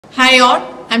Hi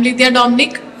all, I'm Lithiya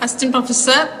Dominic, Assistant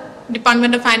Professor,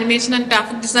 Department of Animation and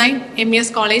Graphic Design, MES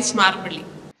College, Marampally.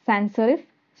 Sans serif,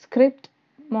 script,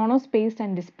 monospaced,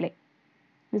 and display.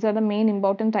 These are the main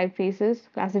important typefaces,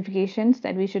 classifications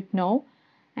that we should know.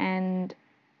 And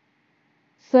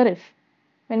serif.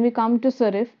 When we come to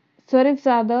serif, serifs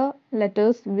are the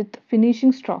letters with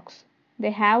finishing strokes.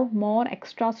 They have more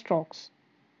extra strokes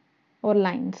or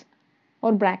lines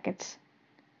or brackets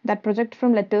that project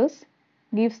from letters,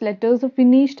 gives letters a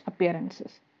finished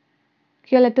appearances.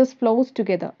 Here letters flows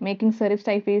together, making serif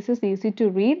typefaces easy to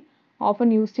read,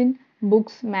 often used in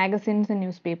books, magazines, and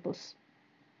newspapers.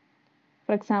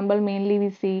 For example, mainly we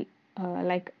see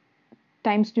like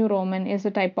Times New Roman is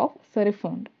a type of serif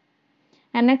font.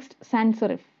 And next, sans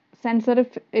serif. Sans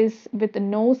serif is with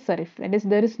no serif, that is,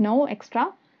 there is no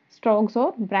extra strokes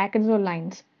or brackets or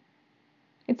lines.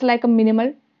 It's like a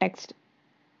minimal text.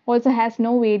 Also has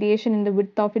no variation in the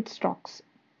width of its strokes.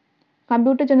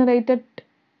 Computer generated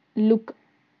look,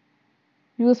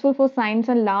 useful for science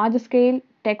and large scale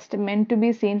text meant to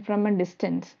be seen from a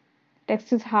distance.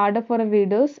 Text is harder for a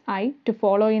reader's eye to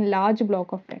follow in large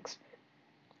block of text.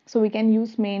 So we can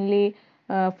use mainly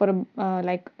for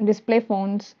like display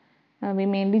fonts. We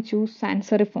mainly choose sans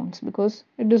serif fonts because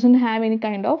it doesn't have any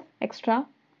kind of extra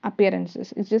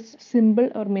appearances. It's just simple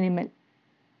or minimal.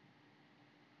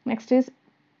 Next is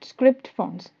script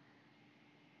fonts.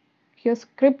 Here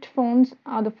script fonts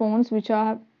are the fonts which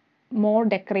are more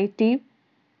decorative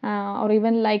or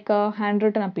even like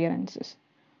handwritten appearances,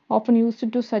 often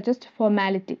used to suggest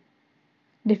formality.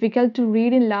 Difficult to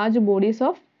read in large bodies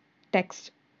of text.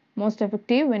 Most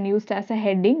effective when used as a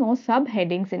heading or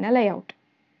subheadings in a layout.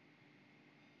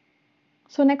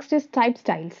 So next is type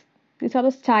styles. These are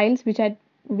the styles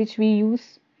which we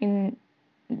use in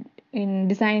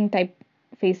design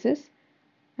typefaces.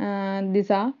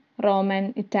 These are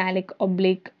Roman, italic,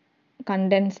 oblique,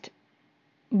 condensed,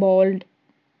 bold,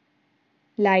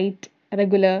 light,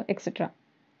 regular, etc.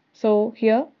 So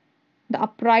here the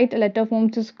upright letter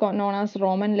forms is known as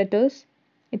Roman letters.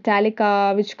 Italic,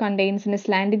 which contains an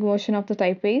Icelandic version of the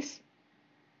typeface,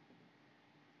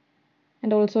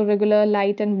 and also regular,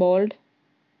 light, and bold,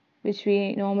 which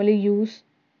we normally use.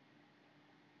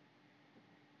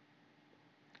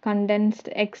 Condensed,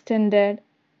 extended.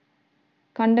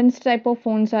 Condensed type of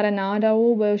fonts are a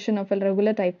narrow version of a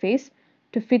regular typeface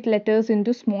to fit letters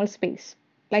into small space,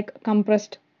 like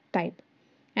compressed type.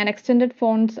 And extended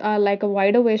fonts are like a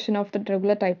wider version of the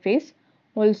regular typeface,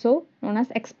 also known as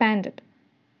expanded.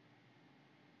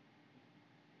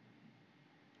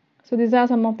 So these are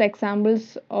some of the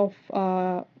examples of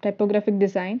typographic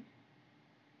design.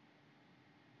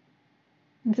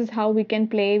 This is how we can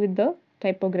play with the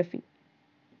typography.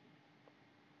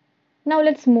 Now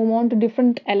let's move on to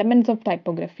different elements of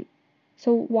typography.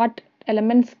 So what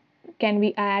elements can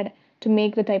we add to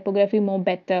make the typography more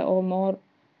better or more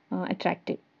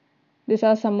attractive? These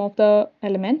are some of the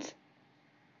elements: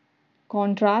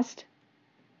 contrast,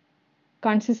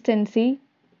 consistency,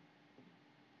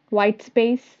 white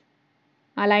space,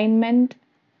 alignment,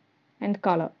 and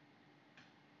color.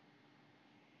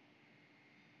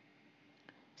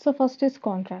 So first is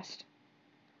contrast.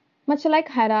 Much like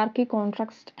hierarchy,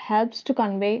 contrast helps to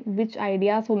convey which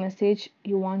ideas or message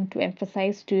you want to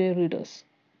emphasize to your readers.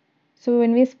 So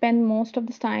when we spend most of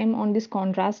the time on this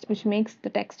contrast, which makes the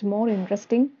text more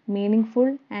interesting,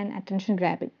 meaningful, and attention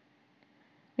grabbing.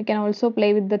 We can also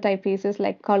play with the typefaces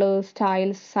like colors,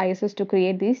 styles, sizes to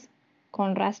create this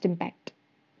contrast impact.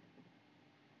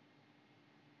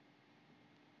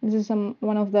 This is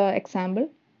one of the example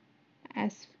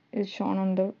as is shown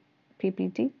on the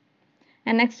PPT.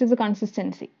 And next is the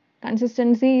consistency.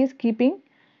 Consistency is keeping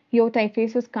your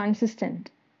typefaces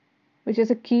consistent, which is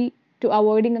a key to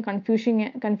avoiding a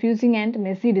confusing and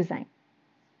messy design.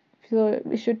 So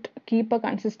we should keep a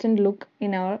consistent look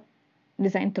in our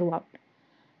design throughout.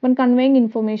 When conveying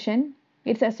information,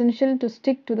 it's essential to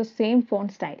stick to the same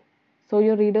font style so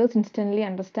your readers instantly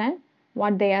understand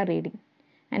what they are reading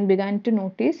and begin to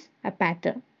notice a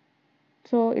pattern.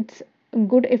 So it's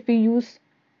good if we use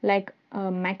like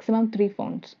maximum 3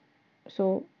 fonts.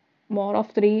 So more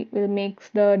of 3 will makes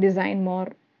the design more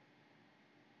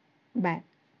bad.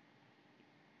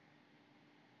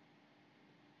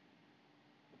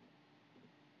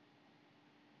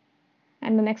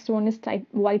 And the next one is type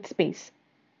white space.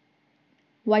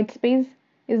 White space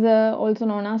is also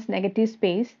known as negative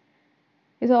space.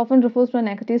 It often refers to a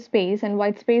negative space, and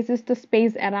white space is the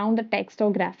space around the text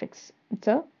or graphics. It's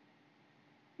a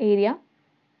area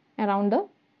around the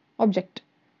object.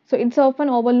 So it's often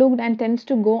overlooked and tends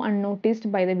to go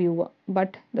unnoticed by the viewer.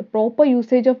 But the proper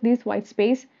usage of this white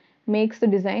space makes the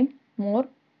design more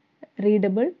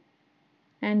readable,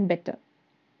 and better.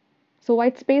 So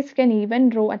white space can even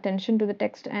draw attention to the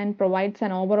text and provides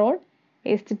an overall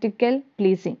aesthetical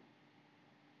pleasing.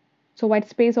 So white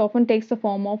space often takes the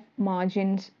form of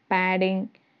margins, padding,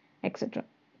 etc.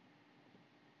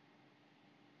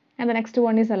 And the next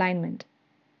one is alignment.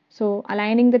 So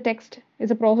aligning the text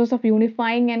is a process of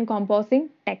unifying and composing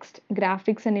text,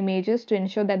 graphics and images to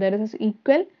ensure that there is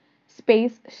equal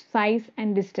space, size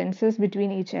and distances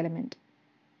between each element.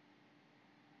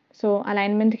 So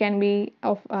alignment can be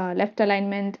of left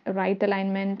alignment, right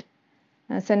alignment,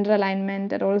 center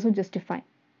alignment, and also justify.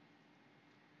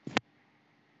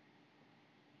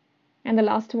 And the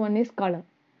last one is color.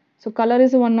 So color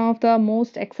is one of the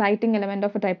most exciting element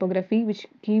of a typography, which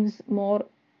gives more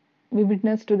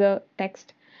vividness to the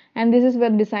text. And this is where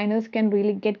designers can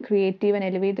really get creative and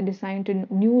elevate the design to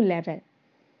new level.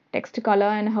 Text color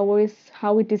and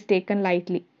how it is taken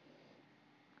lightly.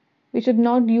 We should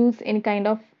not use any kind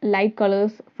of light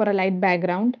colors for a light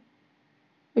background.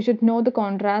 We should know the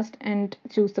contrast and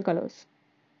choose the colors.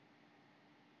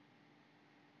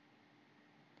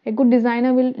 A good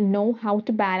designer will know how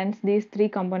to balance these three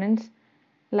components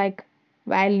like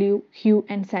value, hue,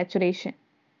 and saturation,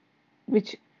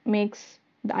 which makes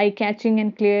the eye catching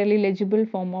and clearly legible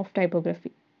form of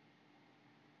typography.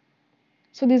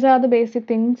 So, these are the basic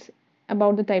things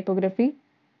about the typography.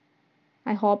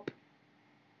 I hope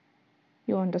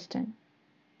you understand.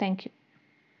 Thank you.